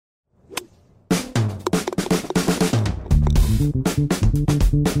Hello,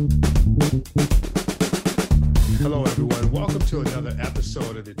 everyone. Welcome to another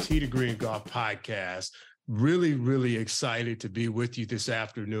episode of the Tee to Green Golf Podcast. Really excited to be with you this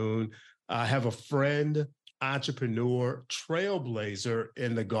afternoon. I have a friend, entrepreneur, trailblazer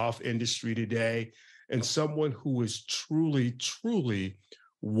in the golf industry today, and someone who has truly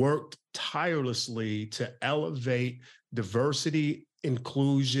worked tirelessly to elevate diversity,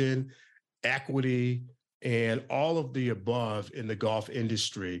 inclusion, equity, and all of the above in the golf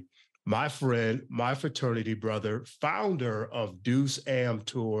industry. My friend, my fraternity brother, founder of Deuce Am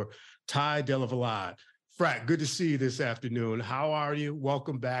Tour, Ty Delavalade. Frat, good to see you this afternoon. How are you?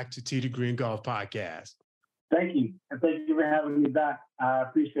 Welcome back to Tee to Green Golf Podcast. Thank you. And thank you for having me back. I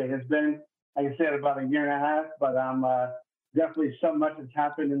appreciate it. It's been, like I said, about a year and a half, but definitely so much has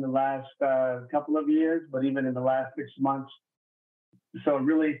happened in the last couple of years, but even in the last 6 months. So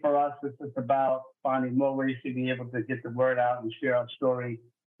really for us, it's just about finding more ways to be able to get the word out and share our story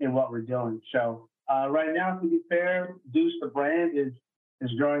in what we're doing. So right now, to be fair, Deuce, the brand is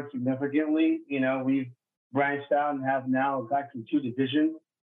growing significantly. You know, we've branched out and have now actually 2 divisions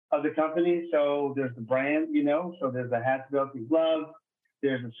of the company. So there's the brand, you know, so there's the hats, belts, and gloves.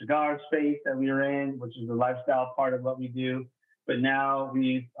 There's a cigar space that we're in, which is the lifestyle part of what we do. But now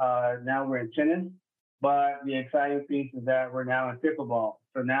we're in tennis. But the exciting piece is that we're now in pickleball.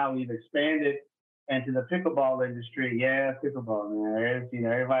 So now we've expanded into the pickleball industry. Yeah, pickleball, man. You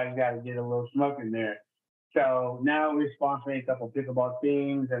know, everybody's got to get a little smoke in there. So now we're sponsoring a couple of pickleball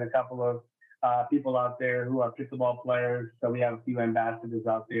teams and a couple of people out there who are pickleball players. So we have a few ambassadors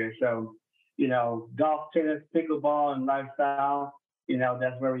out there. So, you know, golf, tennis, pickleball, and lifestyle, you know,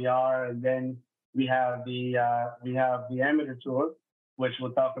 that's where we are. And then we have the amateur tour, which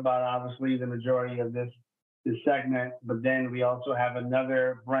we'll talk about, obviously, the majority of this segment. But then we also have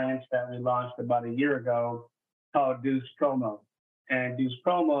another branch that we launched about a year ago called Deuce Promo. And Deuce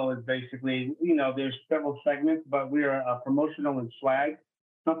Promo is basically, you know, there's several segments, but we're a promotional and swag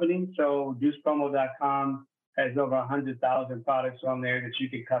company. So DeucePromo.com has over 100,000 products on there that you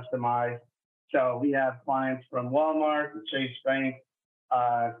can customize. So we have clients from Walmart, Chase Bank,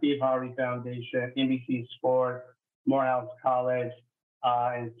 Steve Harvey Foundation, NBC Sports, Morehouse College,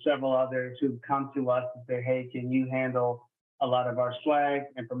 and several others who come to us and say, hey, can you handle a lot of our swag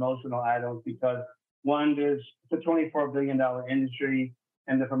and promotional items? Because one, it's a $24 billion industry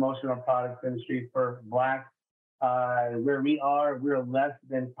in the promotional products industry for Black. Where we are, we're less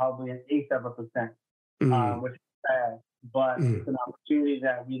than probably 0.1%, which is sad. But it's an opportunity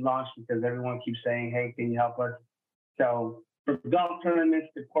that we launched because everyone keeps saying, hey, can you help us? So from golf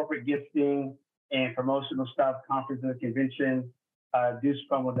tournaments to corporate gifting and promotional stuff, conferences and conventions,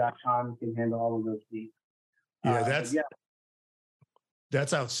 DeucePromo.com can handle all of those needs.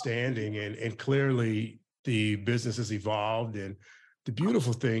 That's outstanding. And clearly the business has evolved. And the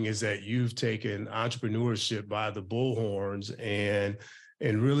beautiful thing is that you've taken entrepreneurship by the bullhorns and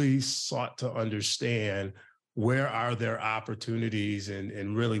really sought to understand where are there opportunities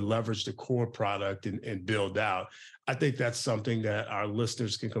and really leverage the core product and build out. I think that's something that our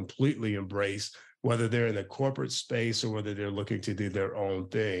listeners can completely embrace, whether they're in the corporate space or whether they're looking to do their own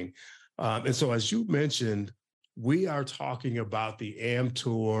thing. And so, as you mentioned, we are talking about the Am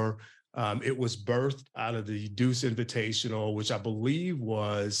Tour. It was birthed out of the Deuce Invitational, which I believe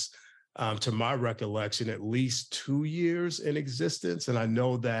was, to my recollection, at least 2 years in existence. And I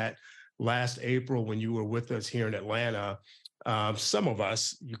know that last April, when you were with us here in Atlanta, some of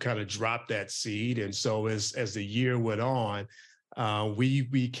us, you kind of dropped that seed. And so as the year went on, we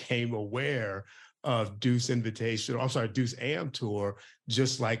became aware of Deuce Am Tour,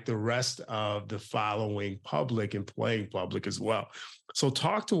 just like the rest of the following public and playing public as well. So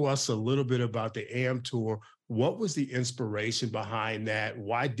talk to us a little bit about the Am Tour. What was the inspiration behind that?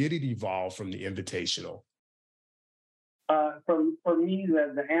 Why did it evolve from the Invitational? For me,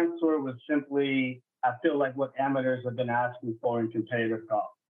 the Am Tour was simply, I feel like what amateurs have been asking for in competitive golf.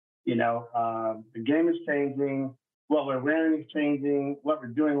 You know, the game is changing. What we're wearing is changing. What we're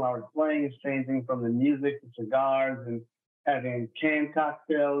doing while we're playing is changing, from the music to cigars and having canned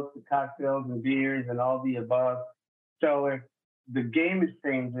cocktails to cocktails and beers and all the above. So if the game is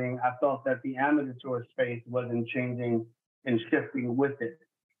changing, I felt that the amateur tour space wasn't changing and shifting with it.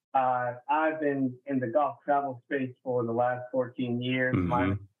 I've been in the golf travel space for the last 14 years.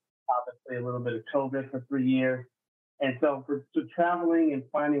 Mine, obviously, a little bit of COVID for 3 years. And so for traveling and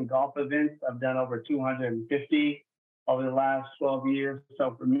finding golf events, I've done over 250 over the last 12 years.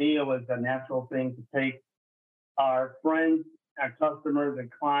 So for me, it was a natural thing to take our friends, our customers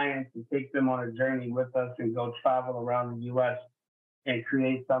and clients, and take them on a journey with us and go travel around the U.S. and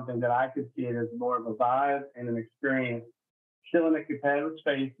create something that I could see it as more of a vibe and an experience still in a competitive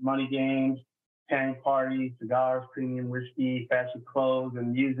space, money games, tanning parties, cigars, premium whiskey, fashion clothes,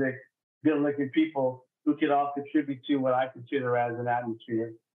 and music, good-looking people who could all contribute to what I consider as an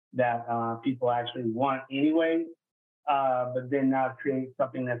atmosphere that people actually want anyway, but then now create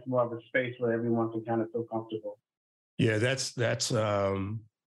something that's more of a space where everyone can kind of feel comfortable. Yeah,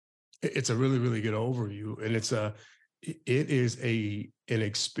 it's a really, really good overview. And it is an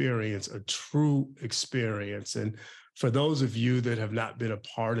experience, a true experience. And for those of you that have not been a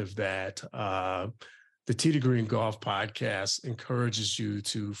part of that, the Tee to Green Golf podcast encourages you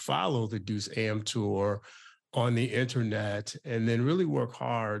to follow the Deuce Am Tour on the internet and then really work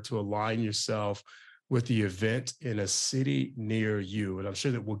hard to align yourself with the event in a city near you. And I'm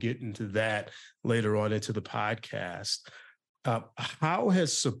sure that we'll get into that later on into the podcast. How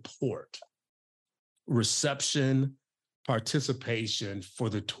has support, reception, participation for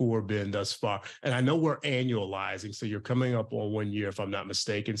the tour been thus far? And I know we're annualizing, so you're coming up on 1 year, if I'm not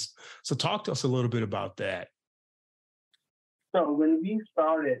mistaken. So talk to us a little bit about that. So when we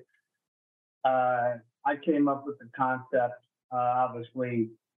started, I came up with the concept, obviously,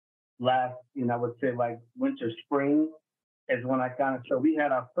 last, I would say like winter, spring is when so we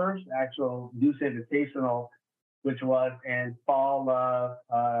had our first actual Deuce Invitational, which was in fall of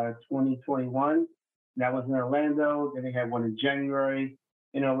 2021. That was in Orlando. Then we had one in January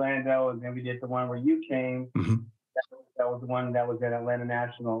in Orlando, and then we did the one where you came. Mm-hmm. That was the one that was at Atlanta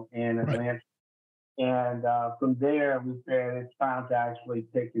National in Atlanta. Right. And from there, we said it's time to actually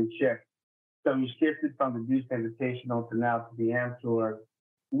take and shift. So we shifted from the Deuce Invitational to now to the Am Tour.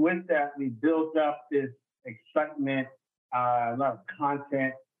 With that, we built up this excitement, a lot of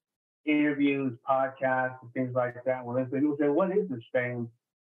content, interviews, podcasts, and things like that. Well, people say, what is this thing?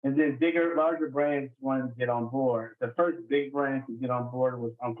 And then bigger, larger brands wanted to get on board. The first big brand to get on board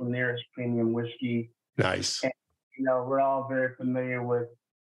was Uncle Nearest Premium Whiskey. Nice. And, we're all very familiar with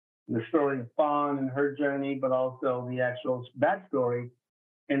the story of Fawn and her journey, but also the actual backstory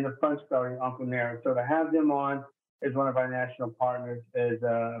and the front story of Uncle Nearest. So to have them on as one of our national partners is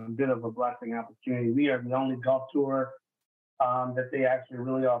a bit of a blessing opportunity. We are the only golf tour that they actually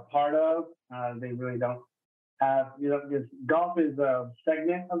really are part of. They really don't have, golf is a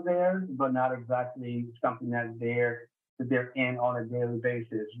segment of theirs, but not exactly something that they're in on a daily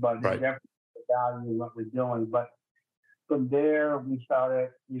basis. But they definitely value what we're doing. But from there, we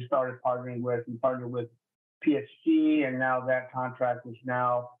partnered with PSC, and now that contract is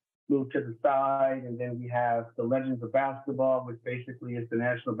now moved to the side. And then we have the Legends of Basketball, which basically is the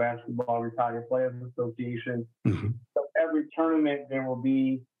National Basketball Retired Players Association. Mm-hmm. So every tournament, there will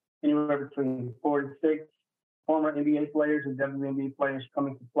be anywhere between 4 to 6 former NBA players and WNBA players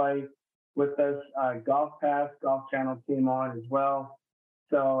coming to play with us. Golf Pass, Golf Channel came on as well.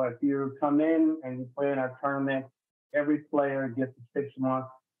 So if you come in and you play in our tournament, every player gets a 6-month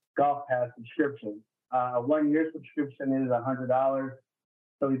Golf Pass subscription. A 1-year subscription is $100.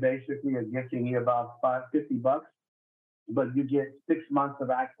 So we basically are gifting you about $50, but you get 6 months of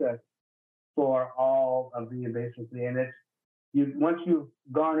access for all of the basically. And once you've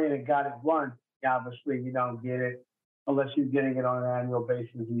gone in and got it once, obviously you don't get it unless you're getting it on an annual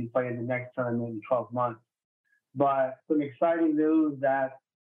basis and you play in the next tournament in 12 months. But some exciting news that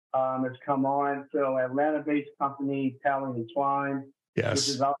has come on. So Atlanta-based company, Tally and Twine, yes,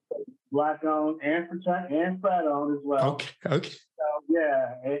 which is also Black-owned and Fred-owned as well. Okay. So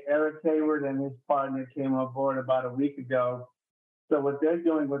yeah, Eric Hayward and his partner came on board about a week ago. So what they're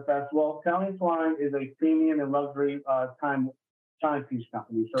doing with us, well, Tally and Twine is a premium and luxury timepiece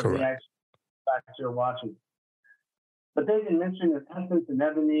company. So Correct. They actually factor watches. But they've been mentioned in Essence and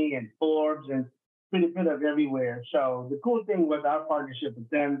Ebony and Forbes and pretty bit of everywhere. So the cool thing with our partnership with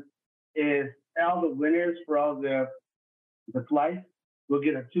them is all the winners for all the flights will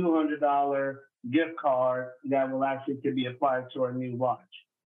get a $200 gift card that will actually could be applied to our new watch.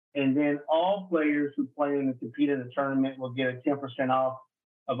 And then all players who play and compete in the tournament will get a 10% off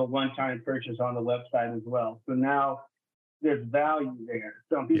of a one-time purchase on the website as well. So now there's value there.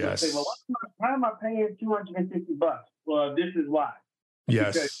 Some people say, well, why am I paying $250? Well, this is why.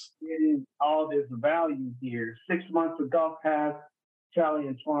 Yes. Because getting all this value here. 6 months of Golf Pass, Tally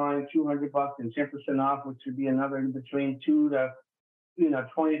and Twine, $200 and 10% off, which would be another in between $20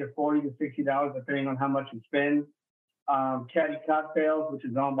 to $40 to $60, depending on how much you spend. Caddy Cocktails, which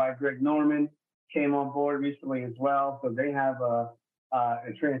is owned by Greg Norman, came on board recently as well. So they have a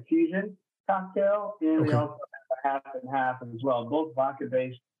transfusion cocktail, and they also have a half and half as well, both vodka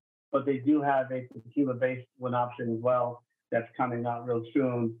based, but they do have a tequila based one option as well that's coming out real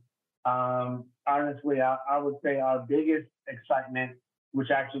soon. Honestly, I would say our biggest excitement, which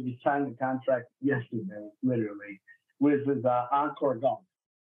actually we signed the contract yesterday, literally, which is Encore Golf.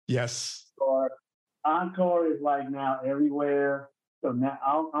 Yes. Or Encore is like now everywhere. So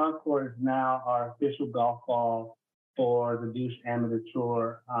now Encore is now our official golf ball for the Deuce Am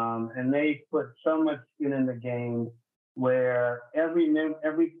Tour, and they put so much skin in the game where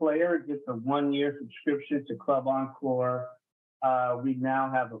every player gets a 1-year subscription to Club Encore. We now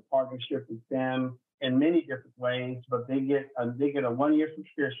have a partnership with them in many different ways, but they get a 1-year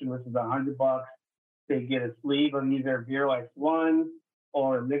subscription, which is $100. They get a sleeve of either Beer Life One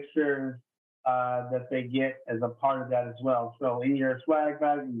or elixirs that they get as a part of that as well. So in your swag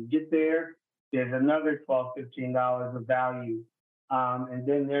bag, when you get there, there's another $12, $15 of value. And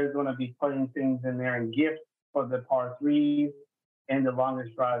then they're going to be putting things in there and gifts for the par threes and the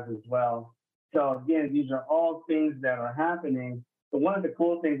longest drives as well. So again, these are all things that are happening. But one of the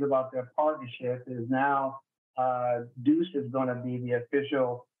cool things about their partnership is now Deuce is going to be the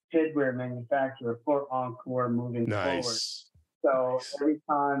official headwear manufacturer for Encore moving forward. So every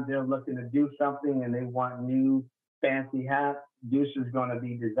time they're looking to do something and they want new fancy hats, Deuce is going to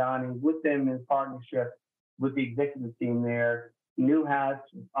be designing with them in partnership with the executive team there, new hats,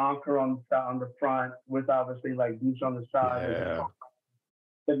 Encore on the front, with obviously like Deuce on the side. Yeah.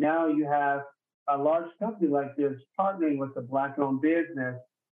 But now you have a large company like this partnering with a Black-owned business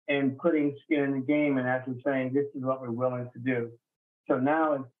and putting skin in the game and actually saying, this is what we're willing to do. So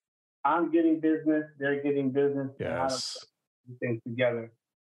now it's, I'm getting business, they're getting business, and how to put things together.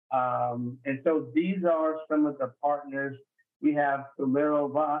 And so these are some of the partners. We have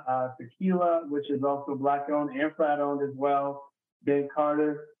Solero Tequila, which is also Black-owned and Frat-owned as well. Ben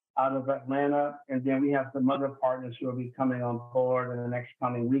Carter out of Atlanta. And then we have some other partners who will be coming on board in the next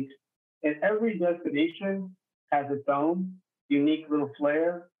coming weeks. And every destination has its own unique little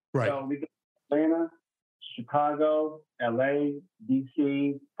flair. Right. So we go to Atlanta, Chicago, LA,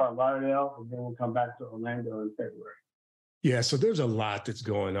 DC, Fort Lauderdale, and then we'll come back to Orlando in February. Yeah, so there's a lot that's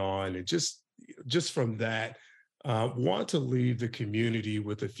going on. And just from that, want to leave the community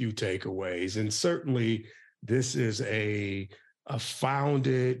with a few takeaways. And certainly this is a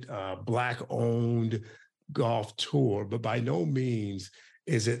founded, Black-owned golf tour, but by no means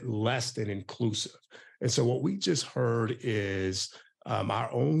is it less than inclusive. And so what we just heard is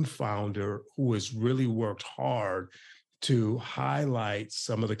our own founder, who has really worked hard to highlight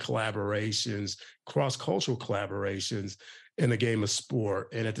some of the collaborations, cross-cultural collaborations in the game of sport,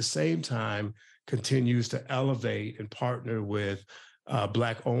 and at the same time continues to elevate and partner with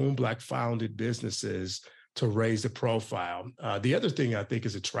Black-owned, Black-founded businesses to raise the profile. The other thing I think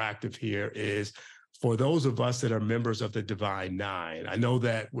is attractive here is for those of us that are members of the Divine Nine. I know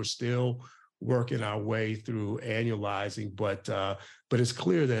that we're still working our way through annualizing, but it's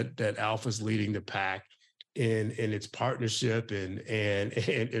clear that Alpha's leading the pack in its partnership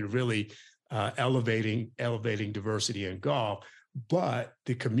and really elevating diversity in golf. But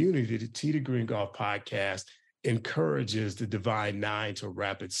the community, the Tee to Green Golf podcast, encourages the Divine Nine to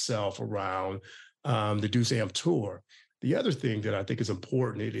wrap itself around the Deuce Am Tour. The other thing that I think is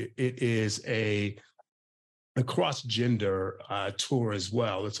important, it is a cross-gender tour as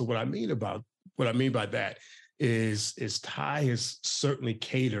well. And so what I mean by that is Ty has certainly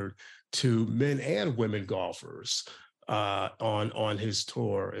catered to men and women golfers on his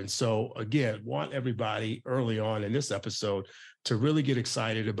tour. And so again, want everybody early on in this episode to really get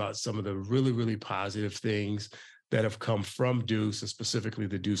excited about some of the really, really positive things that have come from Deuce, and specifically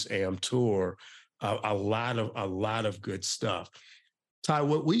the Deuce Am Tour. A lot of good stuff. Ty,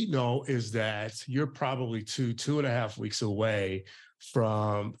 what we know is that you're probably 2.5 weeks away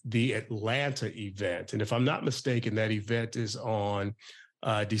from the Atlanta event. And if I'm not mistaken, that event is on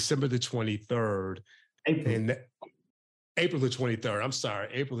December the 23rd. April the 23rd. I'm sorry,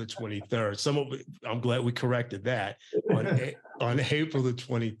 April the 23rd. I'm glad we corrected that. On April the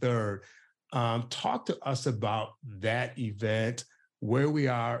 23rd. Talk to us about that event, where we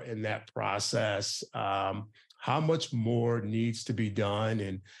are in that process, how much more needs to be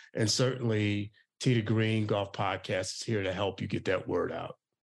done, and certainly Tee to Green Golf Podcast is here to help you get that word out.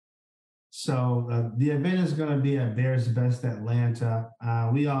 So the event is going to be at Bears Best Atlanta.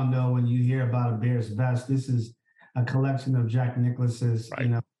 We all know when you hear about a Bears Best, this is a collection of Jack Nicklaus's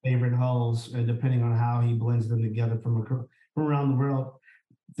favorite holes, depending on how he blends them together from around the world,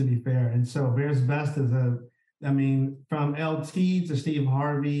 to be fair. And so Bears Best is from LT to Steve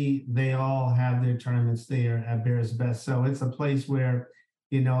Harvey, they all have their tournaments there at Bears Best. So it's a place where,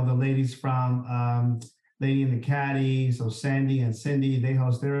 the ladies from Lady and the Caddy, so Sandy and Cindy, they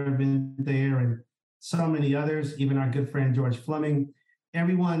host their event there, and so many others, even our good friend George Fleming.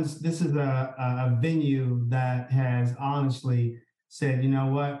 This is a venue that has honestly said, you know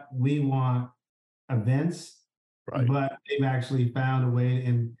what, we want events Right. but they've actually found a way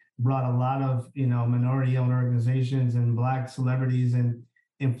and brought a lot of, minority-owned organizations and Black celebrities and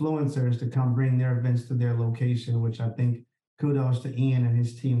influencers to come bring their events to their location, which I think kudos to Ian and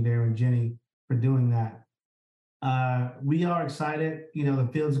his team there and Jenny for doing that. We are excited. The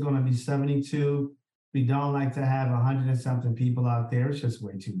field's going to be 72. We don't like to have 100 and something people out there. It's just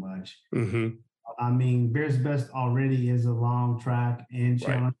way too much. Mm-hmm. I mean, Bears Best already is a long track and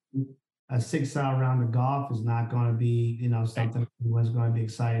challenging. Right. A 6-hour round of golf is not going to be, something everyone's going to be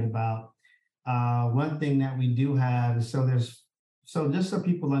excited about. One thing that we do have is so just so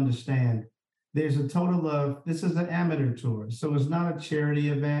people understand, there's a total of, this is an amateur tour. So it's not a charity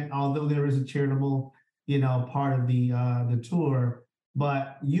event, although there is a charitable, part of the tour,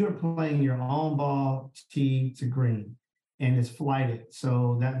 but you're playing your own ball, tee to green, and it's flighted.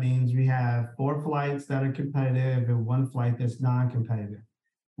 So that means we have 4 flights that are competitive and 1 flight that's non-competitive.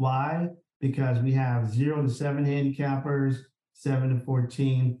 Why? Because we have 0 to 7 handicappers, 7 to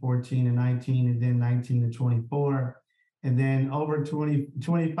 14, 14 to 19, and then 19 to 24. And then over 20,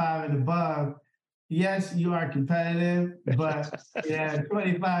 25 and above, yes, you are competitive, but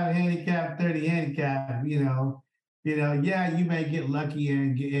 25 handicap, 30 handicap, yeah, you may get lucky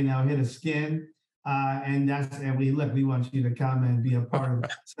and hit a skin. And we want you to come and be a part of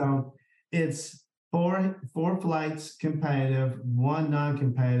it. So it's four flights competitive, 1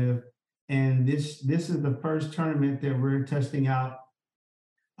 non-competitive. And this is the first tournament that we're testing out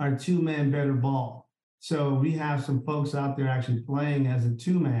our 2-man better ball. So we have some folks out there actually playing as a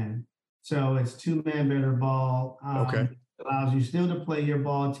 2-man. So it's 2-man better ball. Okay. Allows you still to play your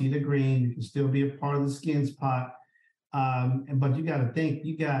ball tee to green. You can still be a part of the skins pot. But you got to think,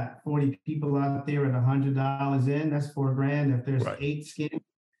 you got 40 people out there at $100 in. That's $4,000. If there's 8 skins,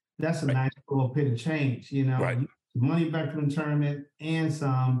 that's a nice little bit of change. Right. Money back from the tournament and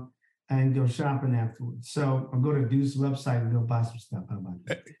some, and go shopping afterwards. So I'll go to Deuce's website and go buy some stuff. How about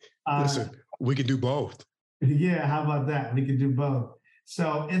that? Listen, we can do both. Yeah, how about that? We can do both.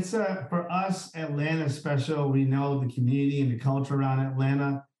 So it's for us, Atlanta special. We know the community and the culture around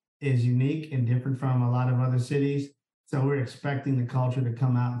Atlanta is unique and different from a lot of other cities. So we're expecting the culture to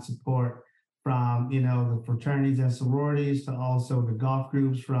come out and support from, the fraternities and sororities to also the golf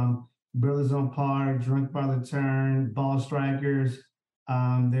groups, from Brothers on Par, Drunk by the Turn, Ball Strikers.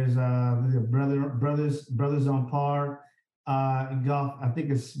 There's Brothers on Par golf. I think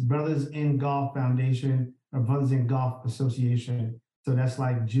it's Brothers in Golf Foundation or Brothers in Golf Association. So that's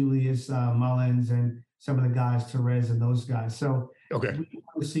like Julius Mullins and some of the guys, Therese and those guys. So we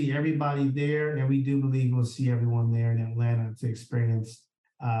want to see everybody there, and we do believe we'll see everyone there in Atlanta to experience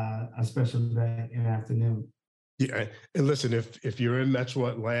a special day and afternoon. Yeah, and listen, if you're in Metro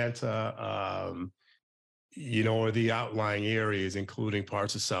Atlanta, or the outlying areas, including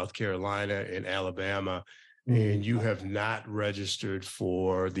parts of South Carolina and Alabama, and you have not registered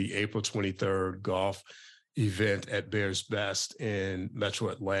for the April 23rd golf event at Bears Best in Metro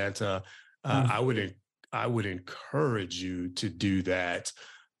Atlanta, I would encourage you to do that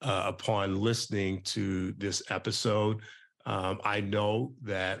upon listening to this episode. I know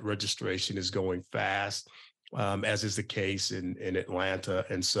that registration is going fast, as is the case in Atlanta.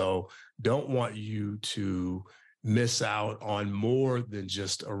 And so don't want you to miss out on more than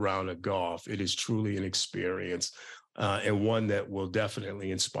just a round of golf. It is truly an experience and one that will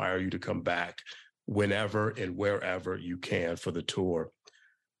definitely inspire you to come back whenever and wherever you can for the tour.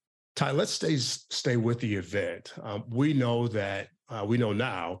 Ty, let's stay with the event. We know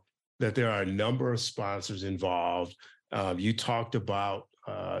now that there are a number of sponsors involved. You talked about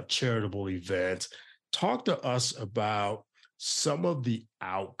charitable events. Talk to us about some of the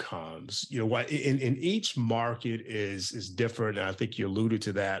outcomes. What in each market is different. And I think you alluded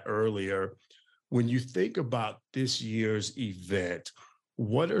to that earlier. When you think about this year's event,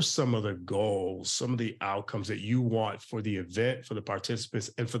 what are some of the goals, some of the outcomes that you want for the event, for the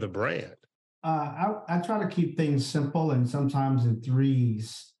participants, and for the brand? I try to keep things simple and sometimes in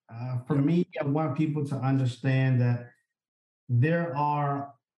threes. For me, I want people to understand that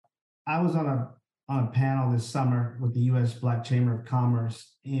I was on a panel this summer with the U.S. Black Chamber of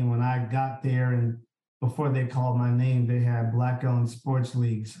Commerce. And when I got there, and before they called my name, they had Black-owned sports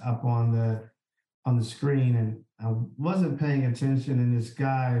leagues up on the screen. And I wasn't paying attention, and this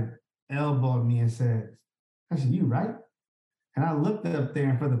guy elbowed me and said, I said, "You right?" And I looked up there,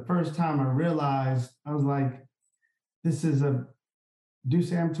 and for the first time, I realized, I was like, this is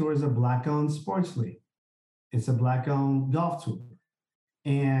Deuce Am Tour is a Black-owned sports league. It's a Black-owned golf tour.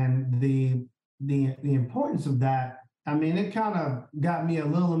 And the importance of that, I mean, it kind of got me a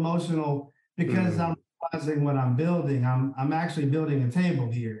little emotional because I'm realizing what I'm building. I'm actually building a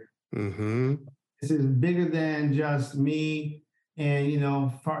table here. This is bigger than just me and,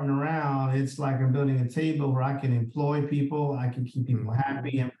 farting around. It's like I'm building a table where I can employ people, I can keep people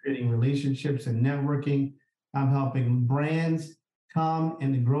happy, I'm creating relationships and networking. I'm helping brands come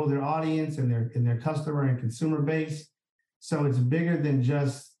and to grow their audience and their customer and consumer base. So it's bigger than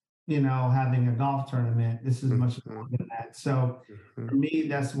just, having a golf tournament. This is much more than that. So for me,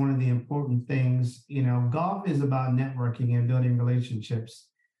 that's one of the important things. Golf is about networking and building relationships.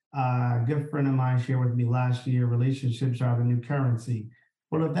 A good friend of mine shared with me last year, relationships are the new currency.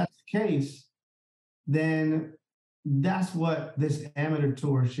 Well, if that's the case, then that's what this amateur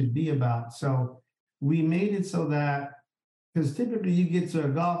tour should be about. So we made it so that, because typically you get to a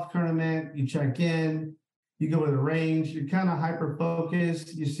golf tournament, you check in, you go to the range, you're kind of hyper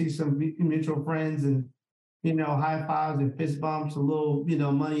focused, you see some mutual friends and, high fives and fist bumps, a little,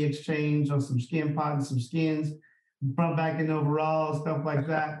 money exchange on some skin pots, some skins, front, back, and overalls, stuff like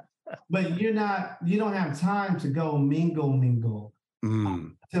that. But you don't have time to go mingle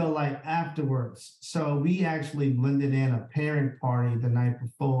until like afterwards. So we actually blended in a parent party the night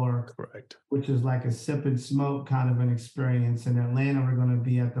before, Correct. which is like a sip and smoke kind of an experience. In Atlanta, we're going to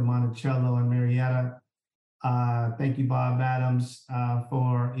be at the Monticello in Marietta. Thank you, Bob Adams,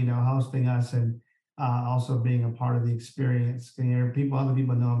 for hosting us and also being a part of the experience. Other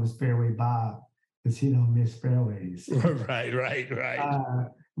people know him as Fairway Bob because he don't miss fairways. Right.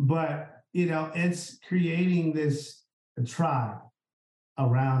 But it's creating this tribe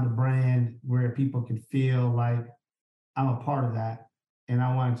around the brand where people can feel like I'm a part of that and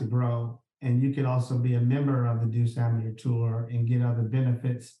I want it to grow. And you can also be a member of the Deuce Am Tour and get other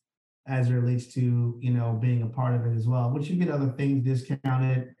benefits as it relates to, being a part of it as well, which you get other things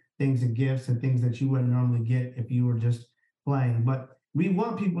discounted, things and gifts and things that you wouldn't normally get if you were just playing. But we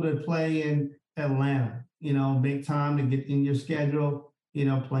want people to play in Atlanta, make time to get in your schedule,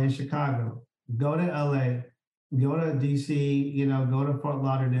 play in Chicago, go to LA, go to DC, go to Fort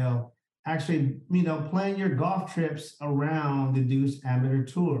Lauderdale, actually, plan your golf trips around the Deuce Amateur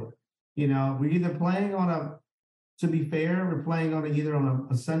Tour. We're either playing to be fair, we're playing either on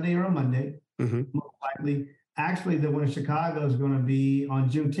a Sunday or a Monday, most likely. Actually, the one in Chicago is going to be on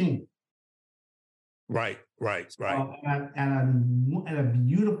Juneteenth. Right. At a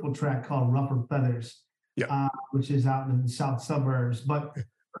beautiful track called Ruffled Feathers, which is out in the south suburbs. But for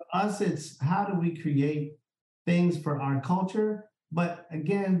us, it's how do we create things for our culture? But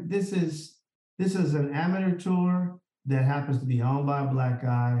again, this is an amateur tour that happens to be owned by a Black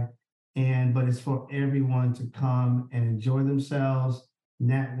guy, but it's for everyone to come and enjoy themselves,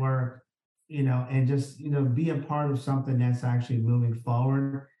 network, and just be a part of something that's actually moving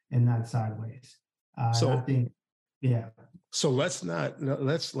forward and not sideways. So I think, yeah. So let's not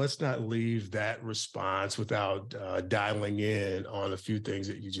leave that response without dialing in on a few things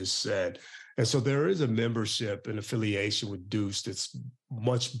that you just said. And so there is a membership and affiliation with Deuce that's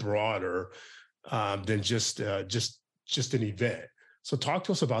much broader than just an event. So talk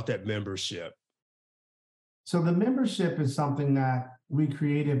to us about that membership. So the membership is something that we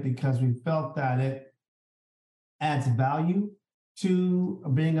created because we felt that it adds value to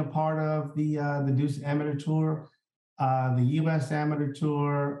being a part of the Deuce Amateur Tour, the U.S. Amateur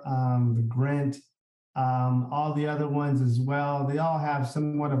Tour, the Grant, all the other ones as well. They all have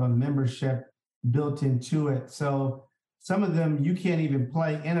somewhat of a membership built into it. So some of them you can't even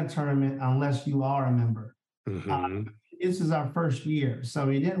play in a tournament unless you are a member. This is our first year, so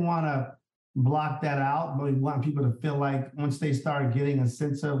we didn't want to block that out, but we want people to feel like once they start getting a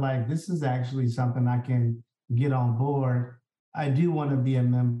sense of like, this is actually something I can get on board, I do want to be a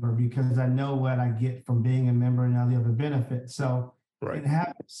member because I know what I get from being a member and all the other benefits. So it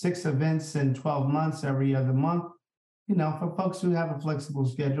have 6 events in 12 months, every other month, for folks who have a flexible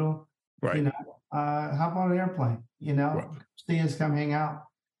schedule, hop on an airplane, see us, come hang out.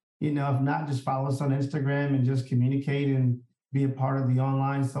 If not, just follow us on Instagram and just communicate and be a part of the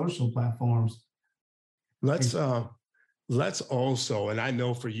online social platforms. Let's also, and I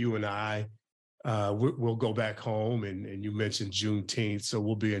know for you and I, we'll go back home and you mentioned Juneteenth, so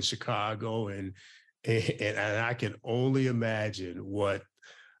we'll be in Chicago and I can only imagine what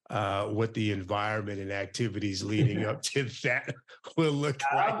the environment and activities leading up to that will look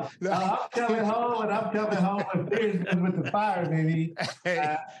like. I'm coming home with the fire, baby.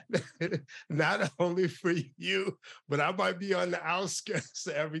 Not only for you, but I might be on the outskirts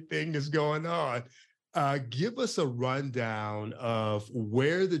of everything that's going on. Give us a rundown of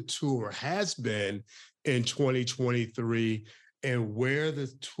where the tour has been in 2023 and where the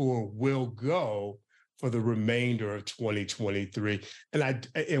tour will go for the remainder of 2023.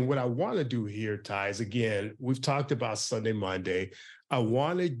 And what I want to do here, Ty, is again, we've talked about Sunday, Monday. I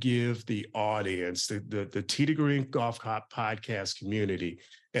want to give the audience, the Tee to Green Golf Hop podcast community,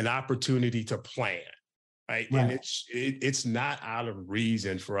 an opportunity to plan, right? Right. And it's not out of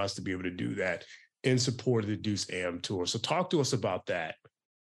reason for us to be able to do that in support of the Deuce Am Tour. So talk to us about that.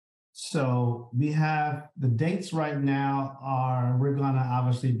 So we have the dates right now we're going to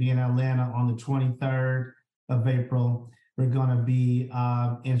obviously be in Atlanta on the 23rd of April. We're going to be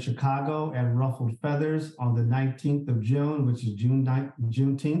in Chicago at Ruffled Feathers on the 19th of June, which is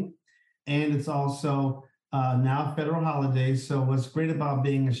Juneteenth. And it's also now federal holidays. So what's great about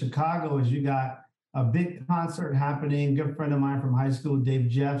being in Chicago is you got a big concert happening. Good friend of mine from high school, Dave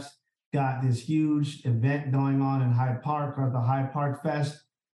Jeffs, got this huge event going on in Hyde Park, called the Hyde Park Fest.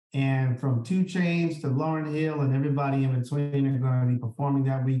 And from 2 Chainz to Lauryn Hill and everybody in between are going to be performing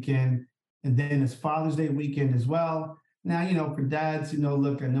that weekend. And then it's Father's Day weekend as well. Now, for dads,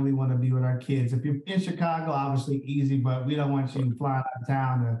 look, I know we want to be with our kids. If you're in Chicago, obviously easy, but we don't want you flying out of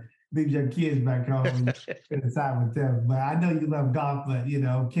town to leave your kids back home and spend time with them. But I know you love golf, but,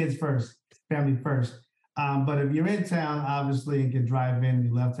 kids first, family first. But if you're in town, obviously, and can drive in,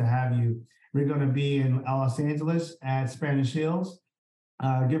 we'd love to have you. We're going to be in Los Angeles at Spanish Hills.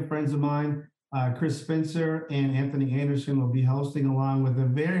 Good friends of mine, Chris Spencer and Anthony Anderson, will be hosting, along with a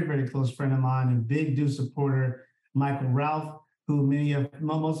very, very close friend of mine and big Deuce supporter, Michael Ralph, who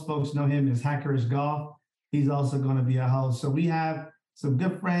most folks know him as Hackers Golf. He's also going to be a host. So we have some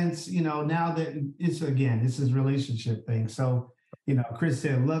good friends, now that this is relationship thing. So, Chris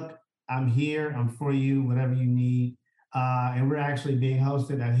said, look, I'm here, I'm for you, whatever you need. And we're actually being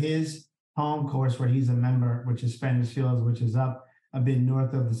hosted at his home course where he's a member, which is Spanish Hills, which is up a bit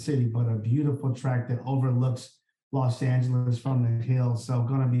north of the city, but a beautiful track that overlooks Los Angeles from the hills. So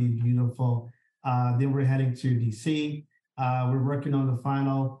going to be beautiful. Then we're heading to DC. We're working on the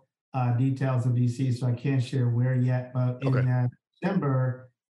final details of DC, so I can't share where yet. But in December,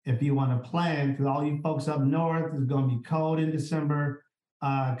 if you want to plan, because all you folks up north, it's going to be cold in December.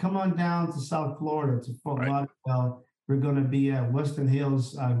 Come on down to South Florida, to Fort Lauderdale. We're going to be at Weston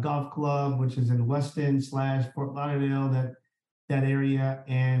Hills Golf Club, which is in Weston/Fort Lauderdale, that area,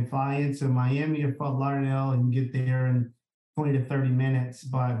 and fly into Miami or Fort Lauderdale and get there in 20 to 30 minutes.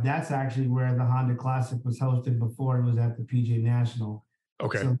 But that's actually where the Honda Classic was hosted before it was at the PGA National.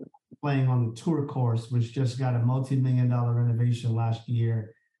 Okay. So playing on the tour course, which just got a multi-million-dollar renovation last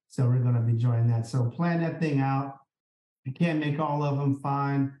year. So we're going to be enjoying that. So plan that thing out. You can't make all of them,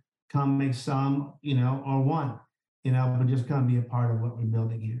 fine. Come make some, or one, but just come be a part of what we're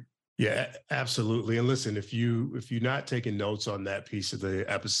building here. Yeah, absolutely. And listen, if you're not taking notes on that piece of the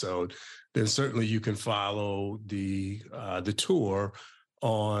episode, then certainly you can follow the tour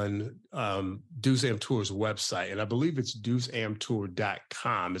on Deuce Am Tour's website. And I believe it's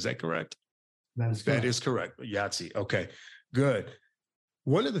deuceamtour.com. Is that correct? That is correct. Yahtzee. Okay, good.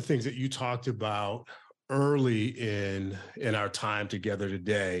 One of the things that you talked about early in our time together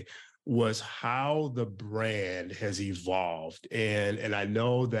today was how the brand has evolved. And I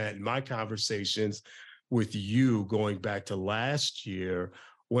know that in my conversations with you going back to last year,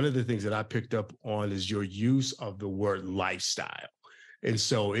 one of the things that I picked up on is your use of the word lifestyle. And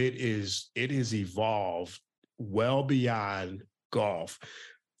so it is evolved well beyond golf.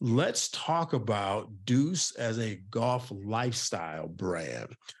 Let's talk about Deuce as a golf lifestyle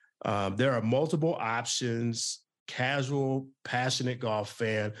brand. There are multiple options: casual, passionate golf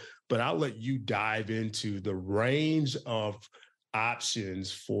fan, but I'll let you dive into the range of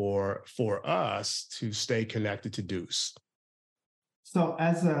options for us to stay connected to Deuce. So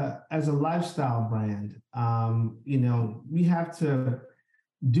as a lifestyle brand, we have to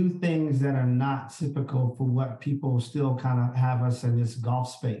do things that are not typical for what people still kind of have us in this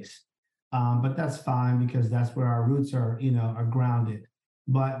golf space. But that's fine because that's where our roots are grounded.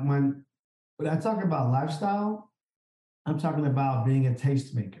 But when I talk about lifestyle, I'm talking about being a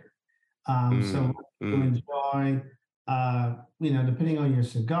tastemaker. So you enjoy, depending on your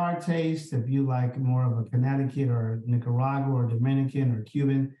cigar taste, if you like more of a Connecticut or Nicaragua or Dominican or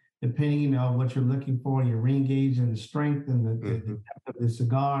Cuban, depending on what you're looking for, your ring gauge and the strength and the depth of the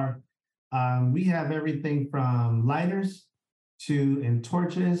cigar. We have everything from lighters and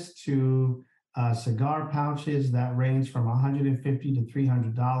torches to cigar pouches that range from $150 to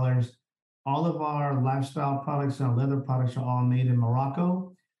 $300. All of our lifestyle products and our leather products are all made in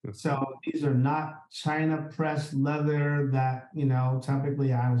Morocco. So these are not China pressed leather that,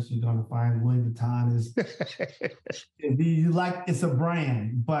 typically obviously you're going to find Louis Vuitton is, it's a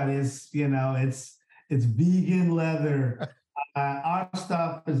brand, but it's vegan leather. Our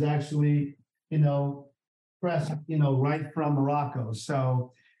stuff is actually, pressed, right from Morocco.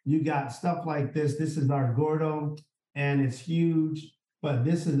 So you got stuff like this. This is our Gordo, and it's huge, but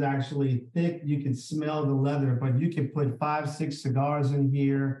this is actually thick. You can smell the leather, but you can put 5, 6 cigars in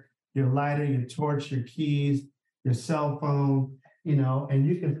here, your lighter, your torch, your keys, your cell phone, and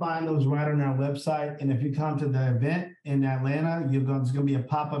you can find those right on our website. And if you come to the event in Atlanta, it's going to be a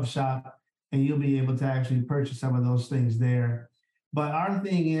pop-up shop, and you'll be able to actually purchase some of those things there. But our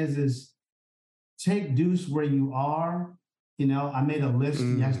thing is take Deuce where you are. I made a list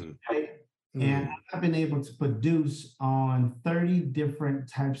yesterday, and I've been able to put Deuce on 30 different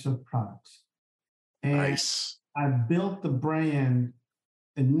types of products. And Nice. I built the brand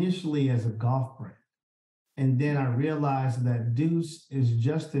initially as a golf brand. And then I realized that Deuce is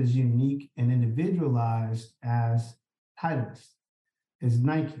just as unique and individualized as Titleist, as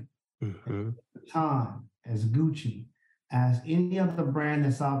Nike, as Vuitton, as Gucci, as any other brand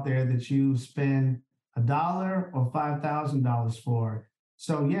that's out there that you spend $1 or $5,000 for.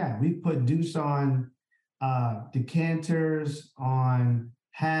 So yeah, we put Deuce on decanters, on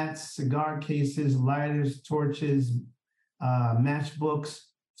hats, cigar cases, lighters, torches, matchbooks,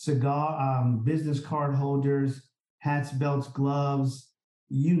 business card holders, hats, belts, gloves,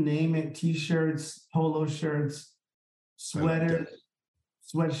 you name it, t-shirts, polo shirts, sweaters,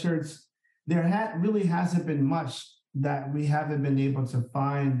 sweatshirts. There really hasn't been much that we haven't been able to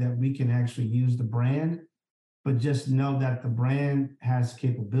find that we can actually use the brand, but just know that the brand has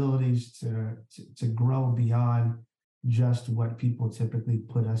capabilities to grow beyond just what people typically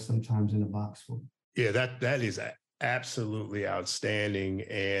put us sometimes in a box for. Yeah, that is absolutely outstanding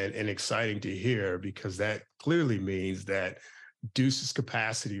and exciting to hear, because that clearly means that Deuce's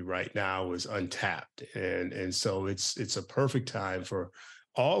capacity right now is untapped. And so it's a perfect time for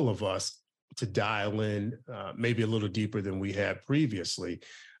all of us to dial in maybe a little deeper than we had previously.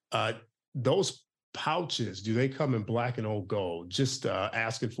 Those pouches, do they come in black and old gold? Just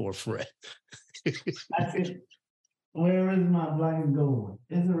asking for a friend. Where is my black and gold?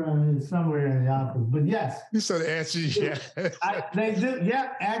 It's around here somewhere in the office. But yes. So the answer is yes. They do.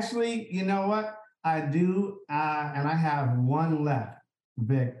 Yeah, actually, you know what? I do. And I have one left,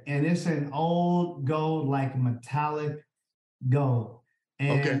 Vic. And it's an old gold, like metallic gold.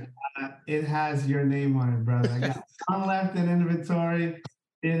 And it has your name on it, brother. I got one left in inventory,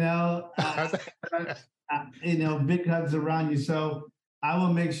 big hugs around you. So I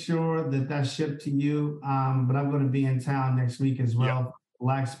will make sure that that's shipped to you. But I'm going to be in town next week as well. Yep.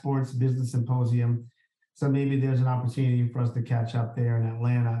 Black Sports Business Symposium. So maybe there's an opportunity for us to catch up there in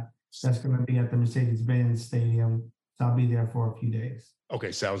Atlanta. That's going to be at the Mercedes-Benz Stadium. So I'll be there for a few days.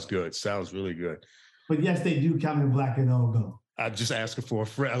 Okay, sounds good. Sounds really good. But yes, they do come in black and old gold. I'm just asking for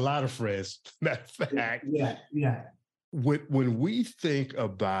a lot of friends. Matter of fact. Yeah. When we think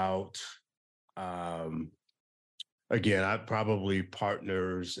about, again, I probably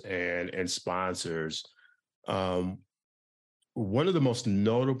partners and sponsors. One of the most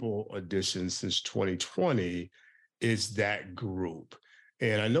notable additions since 2020 is that group.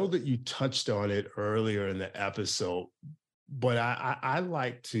 And I know that you touched on it earlier in the episode, but I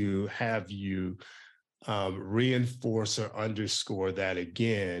like to have you reinforce or underscore that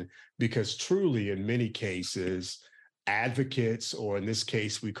again, because truly in many cases, advocates, or in this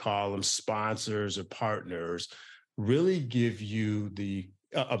case, we call them sponsors or partners, really give you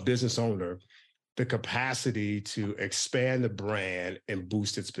a business owner, the capacity to expand the brand and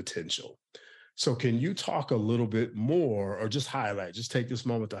boost its potential. So can you talk a little bit more, or just take this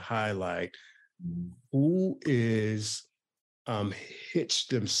moment to highlight who is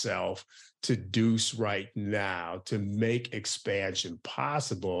hitched themselves to Deuce right now to make expansion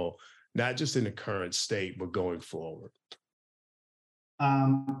possible, not just in the current state, but going forward?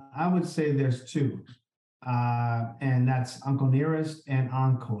 I would say there's two, and that's Uncle Nearest and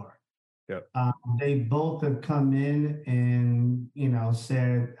Encore. Yep. They both have come in and,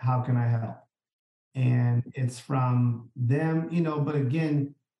 said, how can I help? And it's from them, but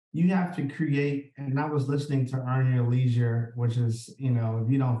again, you have to create, and I was listening to Earn Your Leisure, which is, if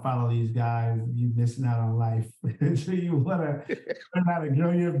you don't follow these guys, you're missing out on life. So you want to learn how to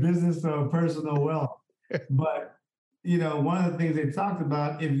grow your business or personal wealth. But, one of the things they talked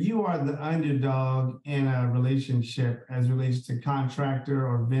about, if you are the underdog in a relationship as relates to contractor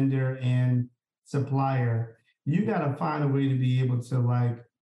or vendor and supplier, you got to find a way to be able to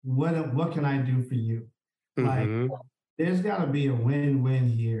what can I do for you? Mm-hmm. There's got to be a win-win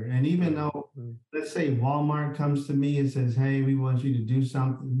here. And even though, let's say Walmart comes to me and says, hey, we want you to do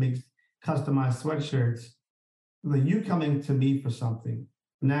something, make customized sweatshirts, you coming to me for something.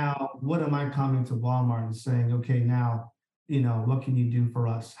 Now, what am I coming to Walmart and saying, okay, now, what can you do for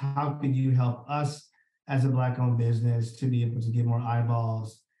us? How can you help us as a Black-owned business to be able to get more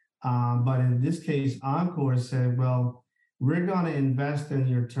eyeballs. But in this case, Encore said, well, we're going to invest in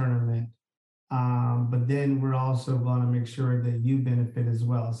your tournament, but then we're also going to make sure that you benefit as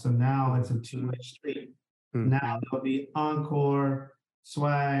well. So now it's a two-way street. Now there'll be Encore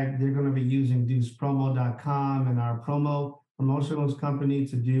swag. They're going to be using deucepromo.com and our promotionals company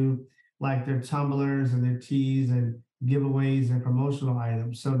to do like their tumblers and their teas and giveaways and promotional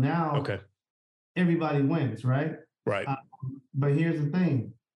items. So now everybody wins, right? Right. But here's the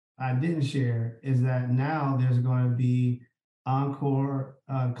thing I didn't share is that now there's going to be Encore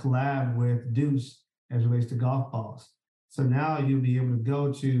collab with Deuce as it relates to golf balls. So now you'll be able to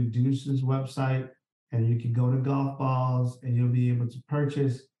go to Deuce's website and you can go to golf balls and you'll be able to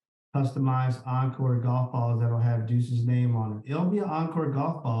purchase customized Encore golf balls that'll have Deuce's name on it. It'll be an Encore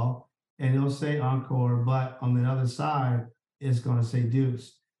golf ball and it'll say Encore, but on the other side, it's going to say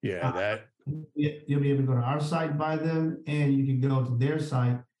Deuce. Yeah, you'll be able to go to our site, buy them, and you can go to their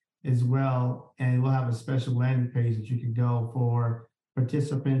site as well. And we'll have a special landing page that you can go for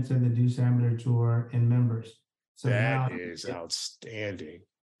participants in the Deuce Am Tour and members. So that is outstanding.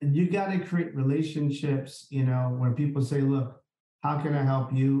 You got to create relationships, where people say, look, how can I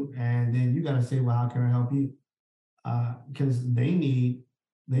help you? And then you got to say, well, how can I help you? Because they need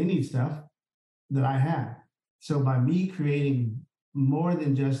stuff that I have. So by me creating more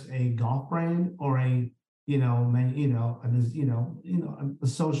than just a golf brand or a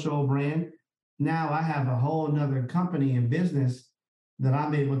social brand, now I have a whole nother company and business that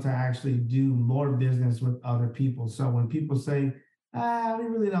I'm able to actually do more business with other people. So when people say, we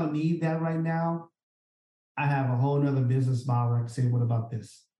really don't need that right now, I have a whole nother business model. I can say, what about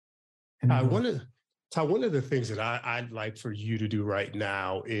this? And one of the things that I'd like for you to do right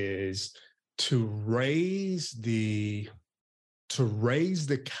now is to raise the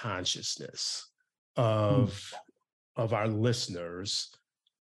consciousness of our listeners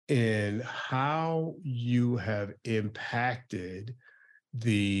in how you have impacted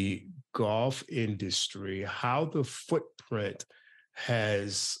the golf industry, how the footprint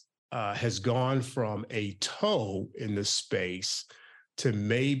has gone from a toe in the space to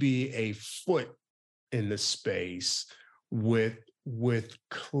maybe a foot in the space with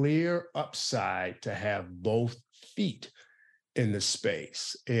clear upside to have both feet in the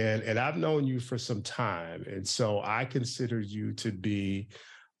space. And I've known you for some time. And so I consider you to be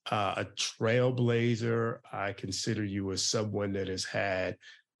a trailblazer. I consider you as someone that has had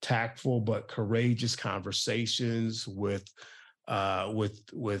tactful but courageous conversations with golf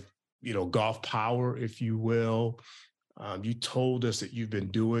power, if you will. You told us that you've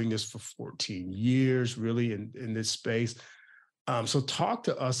been doing this for 14 years, really, in this space. So talk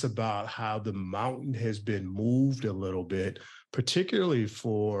to us about how the mountain has been moved a little bit, particularly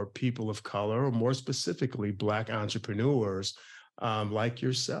for people of color, or more specifically, Black entrepreneurs like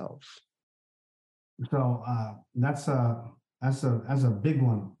yourself. So that's a big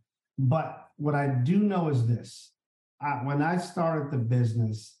one. But what I do know is this. When I started the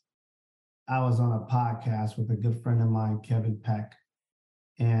business, I was on a podcast with a good friend of mine, Kevin Peck,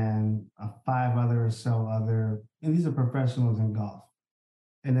 and 5 other, and these are professionals in golf.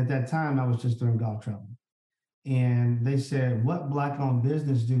 And at that time, I was just doing golf travel. And they said, what Black-owned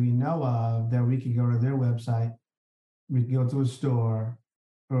business do we know of that we could go to their website, we can go to a store,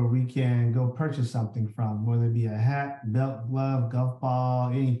 or we can go purchase something from, whether it be a hat, belt, glove, golf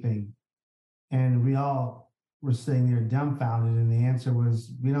ball, anything. And we all were sitting there dumbfounded, and the answer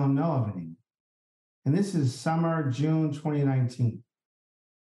was, we don't know of any. And this is June 2019.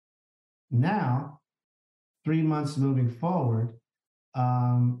 Now, 3 months moving forward,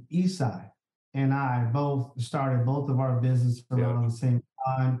 Eastside and I both started both of our businesses around the same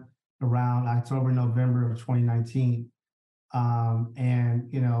time, around October, November of 2019.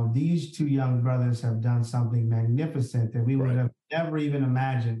 And these 2 young brothers have done something magnificent that we would have never even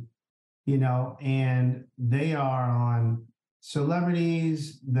imagined, and they are on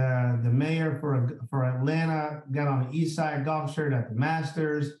celebrities. The mayor for Atlanta got on an Eastside golf shirt at the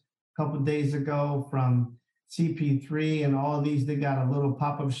Masters a couple of days ago from CP3 and all these. They got a little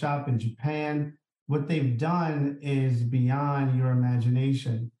pop-up shop in Japan. What they've done is beyond your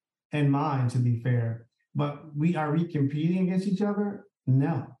imagination and mine, to be fair. But are we competing against each other?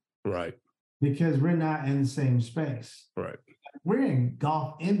 No. Right. Because we're not in the same space. Right. We're in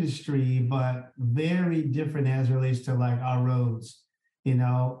golf industry, but very different as it relates to like our roads, and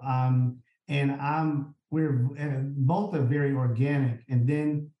we're both are very organic. And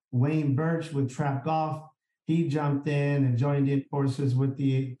then Wayne Birch with Trap Golf, he jumped in and joined in forces with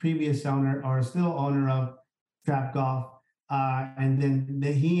the previous owner or still owner of Trap Golf. And then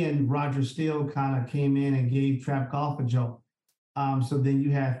he and Roger Steele kind of came in and gave Trap Golf a jolt. So then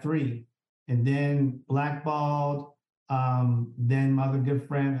you had three. And then Blackballed, then my other good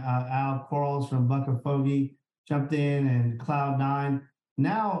friend, Al Quarles from Buck and Fogey jumped in, and Cloud9.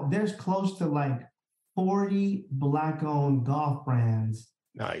 Now there's close to like 40 Black-owned golf brands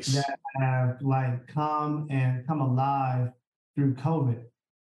Nice. that have like come alive through COVID.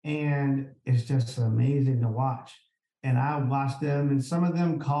 And it's just amazing to watch. And I watch them, and some of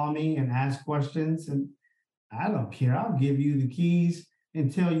them call me and ask questions, and I don't care. I'll give you the keys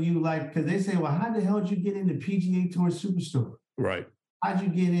and tell you, like, because they say, well, how the hell did you get into PGA Tour Superstore? Right. How'd you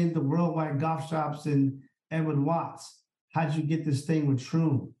get into Worldwide Golf Shops and Edward Watts? How'd you get this thing with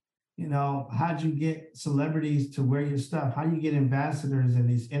Troon? You know, how'd you get celebrities to wear your stuff? How do you get ambassadors and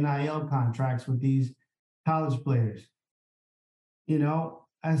these NIL contracts with these college players? You know,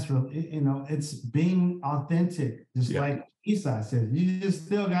 that's real, you know, it's being authentic, just like Esau says. You just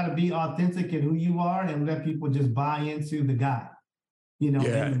still got to be authentic in who you are and let people just buy into the guy, you know,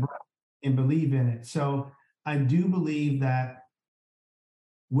 and believe in it. So I do believe that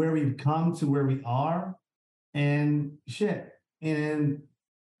where we've come to where we are, and shit, in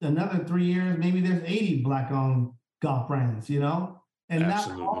another 3 years, maybe there's 80 Black-owned golf brands, you know, and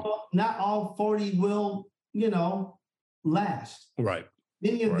not all 40 will, you know, last. Right.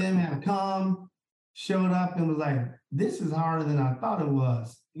 Many of them have come, showed up, and was like, this is harder than I thought it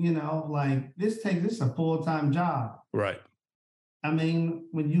was. You know, like this is a full-time job. Right. I mean,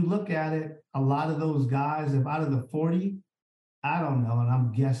 when you look at it, a lot of those guys, if out of the 40, I don't know, and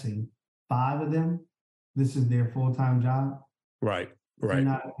I'm guessing 5 of them, this is their full-time job. Right. Right. They're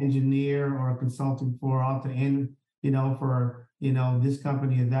not an engineer or a consultant for off the end, you know, for, you know, this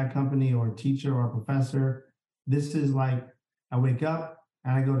company or that company, or a teacher or a professor. This is like, I wake up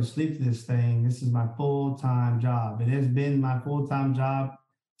and I go to sleep to this thing. This is my full-time job. It has been my full-time job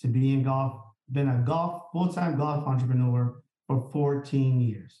to be in golf, been a full-time golf entrepreneur for 14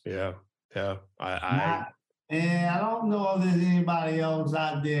 years. Yeah. Yeah. And I don't know if there's anybody else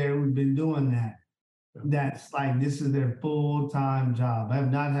out there who's been doing that. That's like, this is their full-time job. I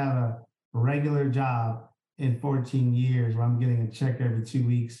have not had a regular job in 14 years where I'm getting a check every 2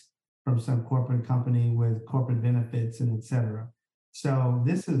 weeks from some corporate company with corporate benefits and et cetera. So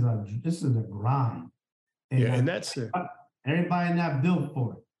this is a grind. And that's it. Everybody not built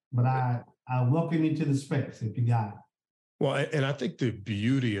for it, but I welcome you to the space if you got it. Well, and I think the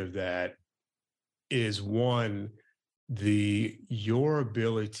beauty of that is, one, your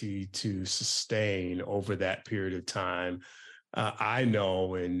ability to sustain over that period of time. I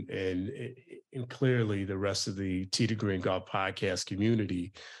know, and clearly the rest of the Tee to Green Golf podcast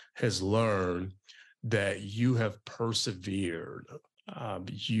community has learned that you have persevered.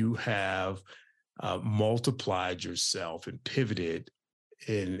 You have multiplied yourself and pivoted,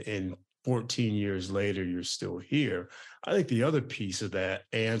 and 14 years later, you're still here. I think the other piece of that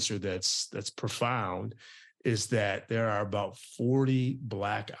answer that's profound is that there are about 40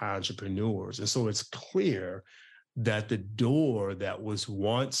 Black entrepreneurs. And so it's clear that the door that was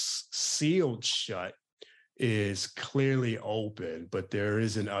once sealed shut is clearly open, but there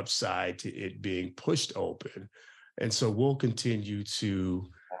is an upside to it being pushed open. And so we'll continue to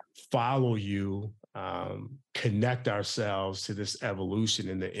follow you, connect ourselves to this evolution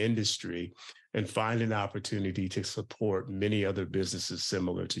in the industry, and find an opportunity to support many other businesses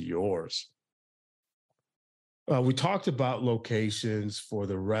similar to yours. We talked about locations for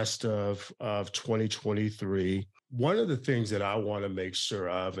the rest of 2023. One of the things that I want to make sure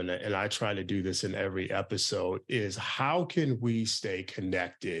of, and I try to do this in every episode, is how can we stay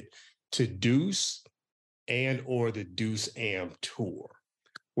connected to Deuce and or the Deuce Am Tour,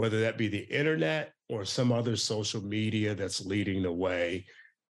 whether that be the internet or some other social media that's leading the way.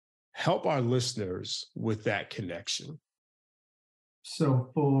 Help our listeners with that connection. So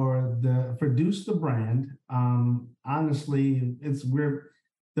for Deuce the brand, honestly,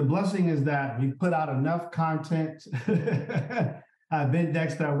 the blessing is that we put out enough content. I've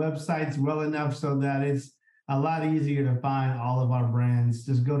indexed our websites well enough so that it's a lot easier to find all of our brands.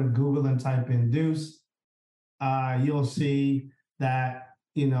 Just go to Google and type in Deuce. You'll see that,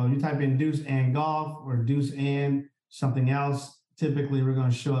 you know, you type in Deuce and golf or Deuce and something else. Typically, we're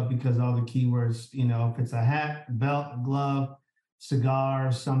going to show up because all the keywords, you know, if it's a hat, belt, glove,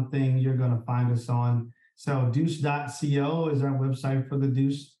 cigar, something, you're going to find us on. So deuce.co is our website for the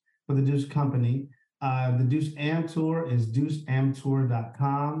Deuce company. The Deuce Am Tour is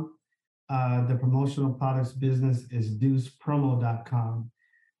deuceamtour.com. The promotional products business is deucepromo.com.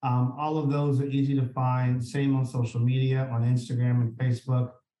 All of those are easy to find. Same on social media, on Instagram and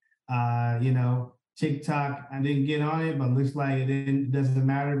Facebook. You know, TikTok. I didn't get on it, but looks like it doesn't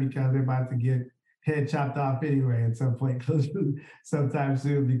matter because they're about to get head chopped off anyway at some point sometime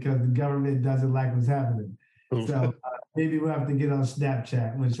soon because the government doesn't like what's happening. So maybe we'll have to get on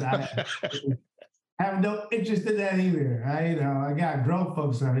Snapchat, which I have no interest in that either. I got grown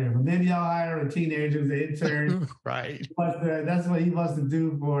folks out here, but maybe I'll hire a teenager as an intern. Right. That's what he wants to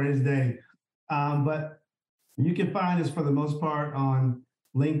do for his day. But you can find us for the most part on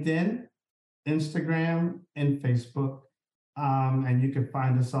LinkedIn, Instagram, and Facebook. And you can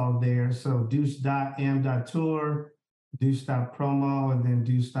find us all there. So Deuce.am.tour, Deuce.promo, and then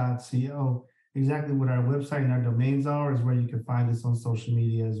Deuce.co. Exactly what our website and our domains are is where you can find us on social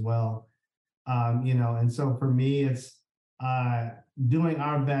media as well. And so for me, it's doing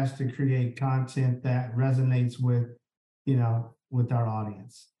our best to create content that resonates with our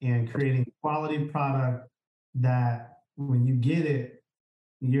audience and creating quality product that when you get it,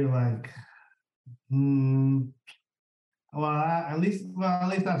 you're like, at least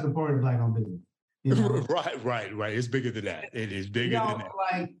I supported Black-owned business. Right. It's bigger than that. It is bigger than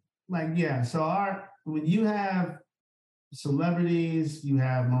that. Yeah. So when you have celebrities, you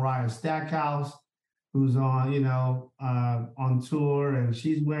have Mariah Stackhouse, who's on tour, and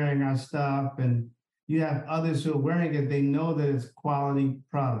she's wearing our stuff, and you have others who are wearing it. They know that it's quality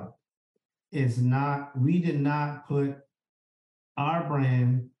product. We did not put our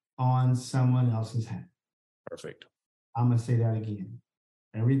brand on someone else's hat. Perfect. I'm going to say that again.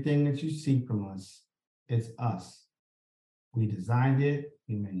 Everything that you see from us, it's us. We designed it,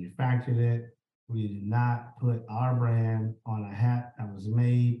 we manufactured it. We did not put our brand on a hat that was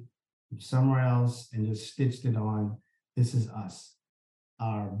made somewhere else and just stitched it on. This is us.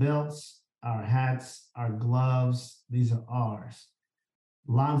 Our belts, our hats, our gloves, these are ours.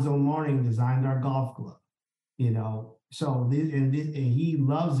 Lonzo Mourning designed our golf glove, So he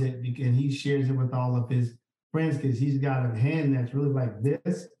loves it because he shares it with all of his friends because he's got a hand that's really like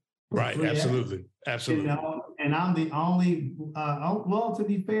this. Right, absolutely. And I'm the only, to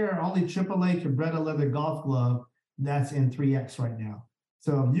be fair, only AAA Cabretta leather golf glove that's in 3X right now.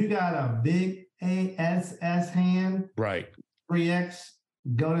 So if you got a big ASS hand, right, 3X,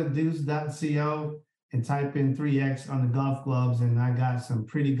 go to deuce.co and type in 3X on the golf gloves, and I got some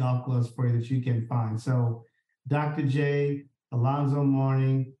pretty golf gloves for you that you can find. So Dr. J, Alonzo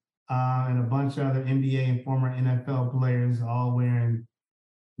Mourning, and a bunch of other NBA and former NFL players all wearing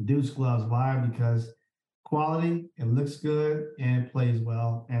Deuce gloves. Why? Because quality, it looks good, and it plays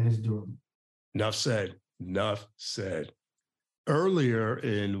well, and it's durable. Enough said. Earlier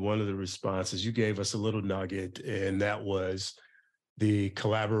in one of the responses, you gave us a little nugget, and that was the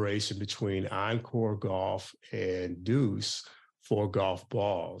collaboration between Encore Golf and Deuce for golf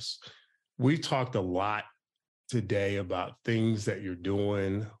balls. We talked a lot today about things that you're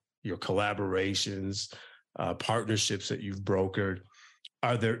doing, your collaborations, partnerships that you've brokered.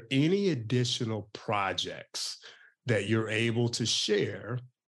 Are there any additional projects that you're able to share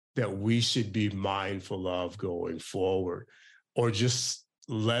that we should be mindful of going forward? Or just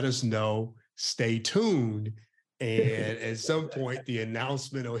let us know, stay tuned, and at some point, the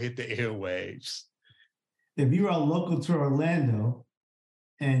announcement will hit the airwaves. If you are local to Orlando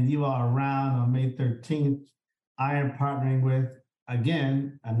and you are around on May 13th, I am partnering with,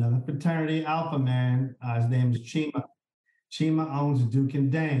 again, another fraternity alpha man. His name is Chima. Chima owns Duke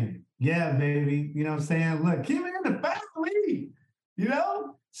and Dane. Yeah, baby. You know what I'm saying? Look, keep it in the family,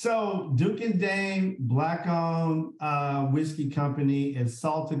 So Duke and Dane, Black-owned whiskey company. It's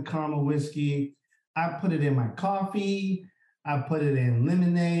salted caramel whiskey. I put it in my coffee. I put it in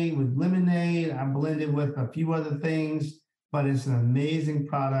lemonade with lemonade. I blend it with a few other things, but it's an amazing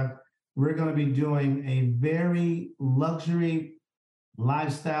product. We're going to be doing a very luxury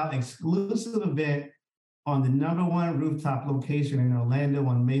lifestyle exclusive event on the #1 rooftop location in Orlando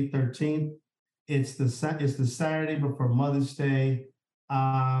on May 13th. It's the Saturday before Mother's Day.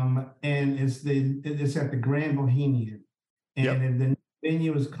 And it's at the Grand Bohemian. And the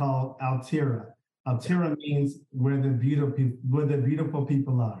venue is called Altira. Altira means where the beautiful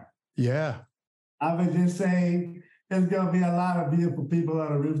people are. Yeah. I've been just saying there's gonna be a lot of beautiful people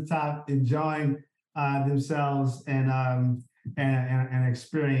on the rooftop enjoying themselves and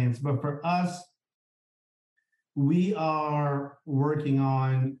experience. But for us, we are working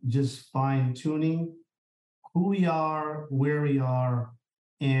on just fine-tuning who we are, where we are,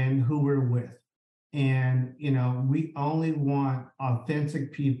 and who we're with. And, we only want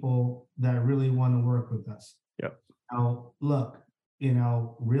authentic people that really want to work with us. Yep. Now, look,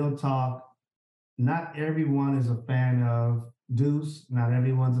 real talk, not everyone is a fan of Deuce. Not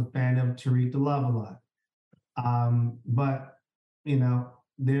everyone's a fan of Tariq the Love a lot. But,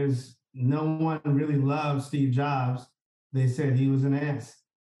 there's no one really loved Steve Jobs. They said he was an ass.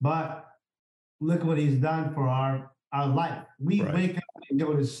 But look what he's done for our life. We Right. wake up and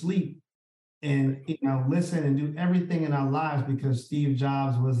go to sleep and listen and do everything in our lives because Steve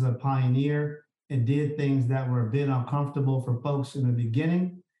Jobs was a pioneer and did things that were a bit uncomfortable for folks in the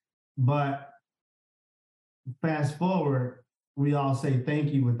beginning. But fast forward, we all say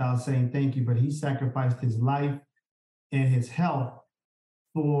thank you without saying thank you, but he sacrificed his life and his health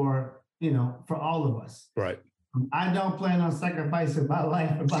for all of us. Right. I don't plan on sacrificing my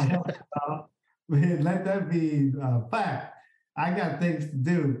life for my health. Man, let that be a fact. I got things to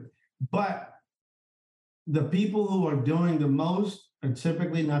do. But the people who are doing the most are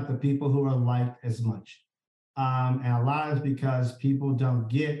typically not the people who are liked as much. And a lot is because people don't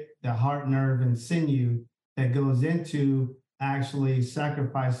get the heart, nerve, and sinew that goes into actually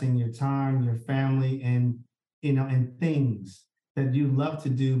sacrificing your time, your family, and things that you love to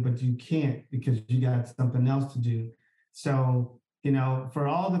do, but you can't because you got something else to do. So, for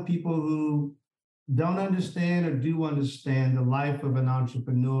all the people who don't understand or do understand the life of an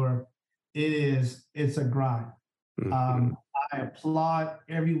entrepreneur, it's a grind. Mm-hmm. I applaud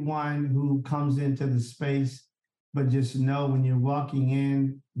everyone who comes into the space, but just know when you're walking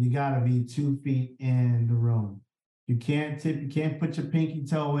in, you got to be 2 feet in the room. You can't put your pinky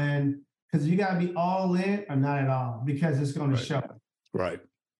toe in because you got to be all in or not at all because it's going to show. Right.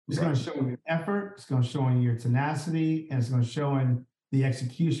 It's going to show in your effort. It's going to show in your tenacity, and it's going to show in the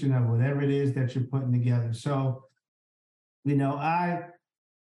execution of whatever it is that you're putting together. So,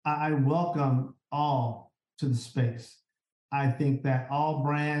 I welcome all to the space. I think that all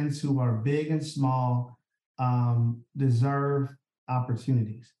brands who are big and small deserve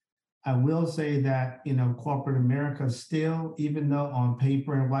opportunities. I will say that, corporate America still, even though on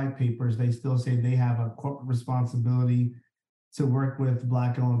paper and white papers, they still say they have a corporate responsibility to work with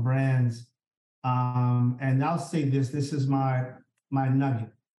Black-owned brands. And I'll say this is my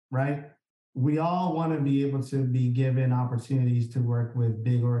nugget, right? We all want to be able to be given opportunities to work with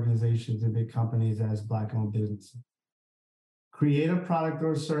big organizations and big companies as Black-owned businesses. Create a product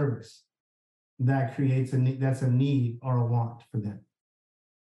or service that creates that's a need or a want for them.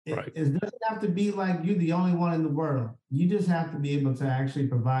 It doesn't have to be like you're the only one in the world. You just have to be able to actually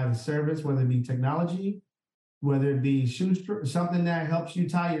provide a service, whether it be technology, whether it be something that helps you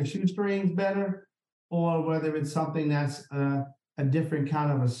tie your shoestrings better, or whether it's something that's a different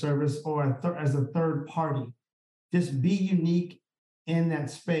kind of a service or as a third party. Just be unique in that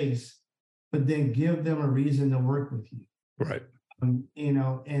space, but then give them a reason to work with you. Right.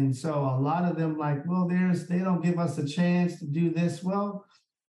 And so a lot of them they don't give us a chance to do this. Well,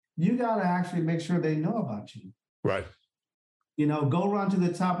 you got to actually make sure they know about you. Right. Go run to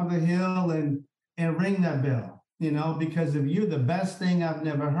the top of the hill and ring that bell, because if you're the best thing I've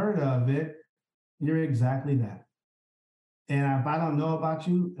never heard of it, you're exactly that. And if I don't know about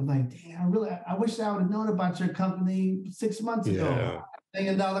you, I'm like, damn, I wish I would have known about your company 6 months ago.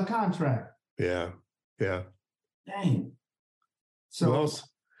 $1 million contract. Yeah. Yeah. Dang. So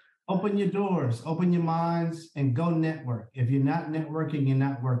open your doors, open your minds, and go network. If you're not networking, you're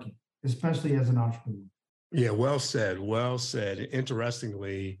not working, especially as an entrepreneur. Yeah, well said. Well said.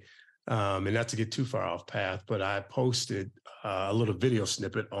 Interestingly, and not to get too far off path, but I posted a little video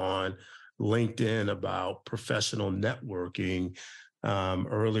snippet on LinkedIn about professional networking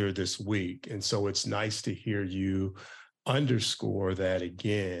earlier this week. And so it's nice to hear you underscore that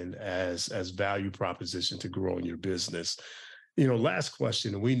again as value proposition to growing your business. Last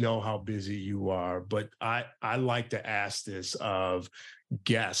question, and we know how busy you are, but I like to ask this of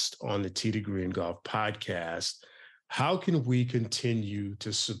guests on the Tea Degree and Golf podcast. How can we continue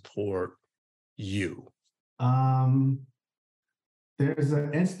to support you? There's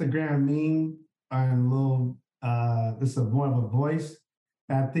an Instagram meme and a little, this is more of a voice.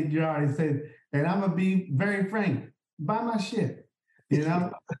 I think you already said, and I'm going to be very frank, buy my shit, you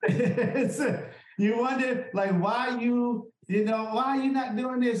wonder why you not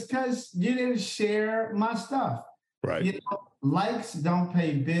doing this? Because you didn't share my stuff. Right. Likes don't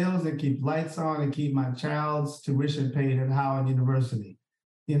pay bills and keep lights on and keep my child's tuition paid at Howard University.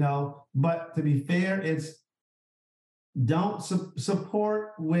 But to be fair, it's don't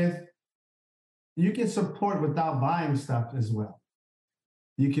support with, you can support without buying stuff as well.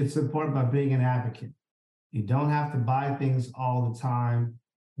 You can support by being an advocate. You don't have to buy things all the time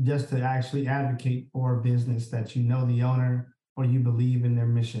just to actually advocate for a business that you know the owner or you believe in their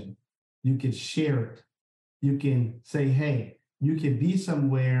mission. You could share it. You can say, hey, you could be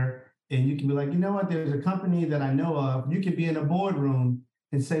somewhere and you can be like, you know what, there's a company that I know of. You could be in a boardroom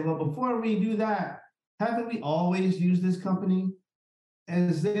and say, well, before we do that, haven't we always used this company?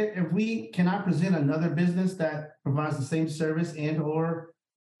 Can I present another business that provides the same service and or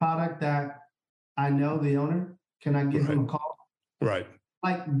product that I know the owner? Can I give Right. him a call? Right.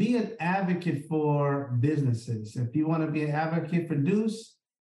 Like, be an advocate for businesses. If you want to be an advocate for Deuce,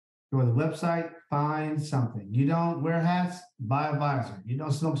 go to the website, find something. You don't wear hats, buy a visor. You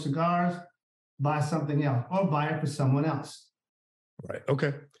don't smoke cigars, buy something else, or buy it for someone else. Right.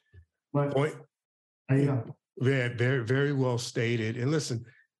 Okay. But Point. there you go. Very, very, very well stated. And listen,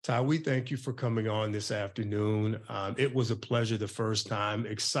 Ty, we thank you for coming on this afternoon. It was a pleasure the first time,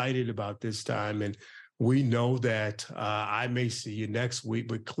 excited about this time. And we know that I may see you next week,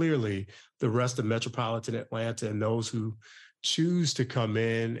 but clearly the rest of Metropolitan Atlanta and those who choose to come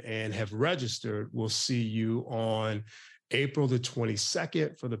in and have registered will see you on April the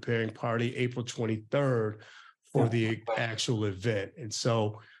 22nd for the pairing party, April 23rd for the actual event. And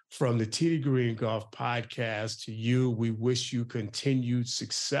so from the Tee to Green Golf podcast to you, we wish you continued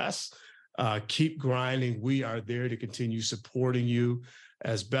success. Keep grinding. We are there to continue supporting you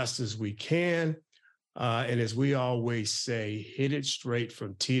as best as we can. And as we always say, hit it straight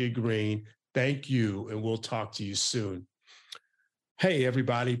from Tee to Green. Thank you, and we'll talk to you soon. Hey,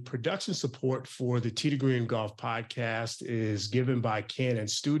 everybody. Production support for the Tee to Green Golf podcast is given by Canon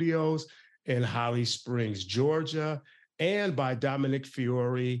Studios in Holly Springs, Georgia, and by Dominic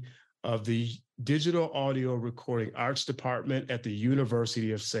Fiore of the Digital Audio Recording Arts Department at the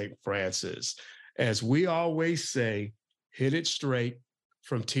University of St. Francis. As we always say, hit it straight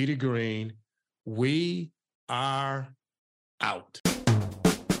from Tee to Green. We are out.